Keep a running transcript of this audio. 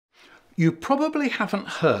You probably haven't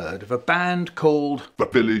heard of a band called The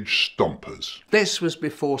Village Stompers. This was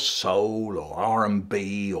before soul or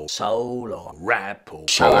R&B or soul or rap or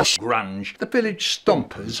grunge. The Village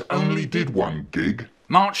Stompers Only did one gig.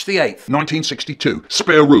 March the 8th, 1962.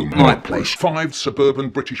 Spare room. My place. 5 suburban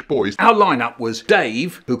British boys. Our lineup was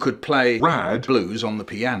Dave, who could play Rad blues on the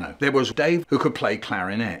piano. There was Dave, who could play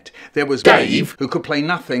clarinet. There was Dave, who could play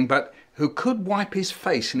nothing but who could wipe his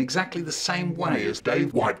face in exactly the same way as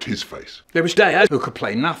Dave wiped his face. There was Dave, who could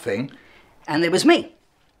play nothing. And there was me,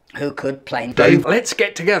 who could play Dave. Let's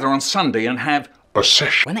get together on Sunday and have a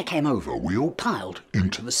session. When they came over, we all piled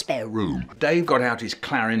into the spare room. Dave got out his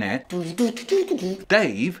clarinet.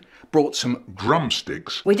 Dave brought some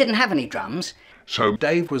drumsticks. We didn't have any drums. So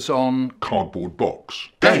Dave was on cardboard box.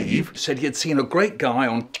 Dave said he had seen a great guy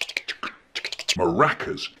on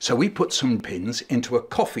maracas. So we put some pins into a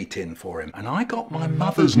coffee tin for him, and I got my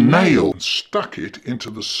mother's nail and stuck it into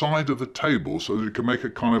the side of the table so that it could make a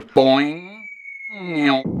kind of boing.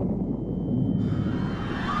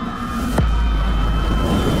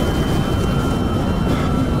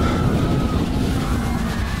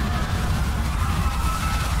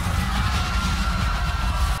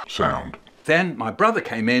 sound. Then my brother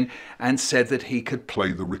came in and said that he could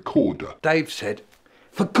play the recorder. Dave said,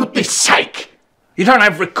 "For goodness sake, you don't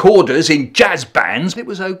have recorders in jazz bands." It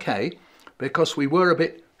was okay, because we were a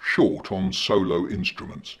bit short on solo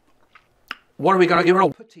instruments. What are we going to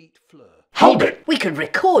do? Petite fleur. Hold it! We could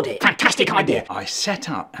record it. Fantastic idea. I set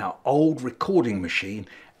up our old recording machine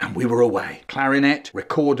and we were away. Clarinet,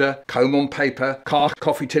 recorder, comb on paper, car,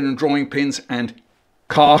 coffee tin and drawing pins, and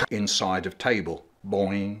car inside of table.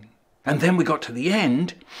 Boing. And then we got to the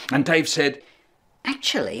end and Dave said,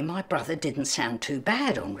 "Actually, my brother didn't sound too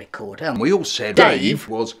bad on recorder." And we all said Dave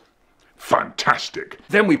was fantastic.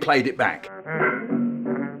 Then we played it back.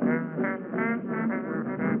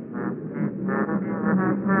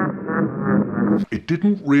 It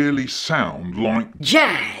didn't really sound like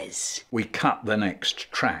jazz. We cut the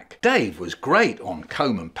next track. Dave was great on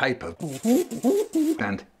comb and paper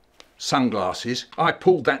and sunglasses. I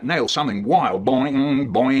pulled that nail something wild,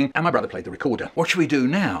 boing, boing, and my brother played the recorder. What should we do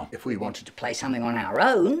now? If we wanted to play something on our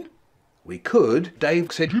own, we could.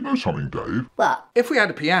 Dave said, "Do you know something, Dave?" What? If we had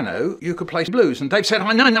a piano, you could play blues. And Dave said,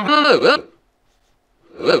 "I know, I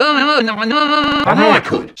know I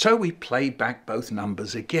could." So we played back both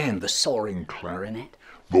numbers again. The soaring clarinet,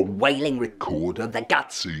 the wailing recorder, the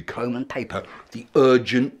gutsy comb and paper, the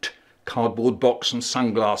urgent cardboard box and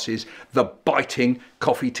sunglasses, the biting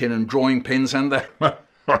coffee tin and drawing pins, and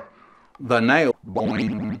the nail.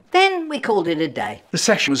 Boing. Then we called it a day. The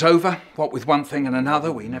session was over. What with one thing and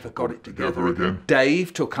another, we never got it together again.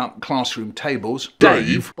 Dave took up classroom tables.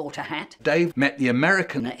 Dave bought a hat. Dave met the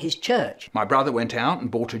American at his church. My brother went out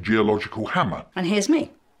and bought a geological hammer. And here's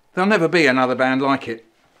me. There'll never be another band like it.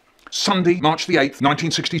 Sunday, March the 8th,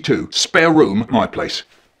 1962. Spare room at my place.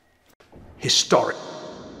 Historic.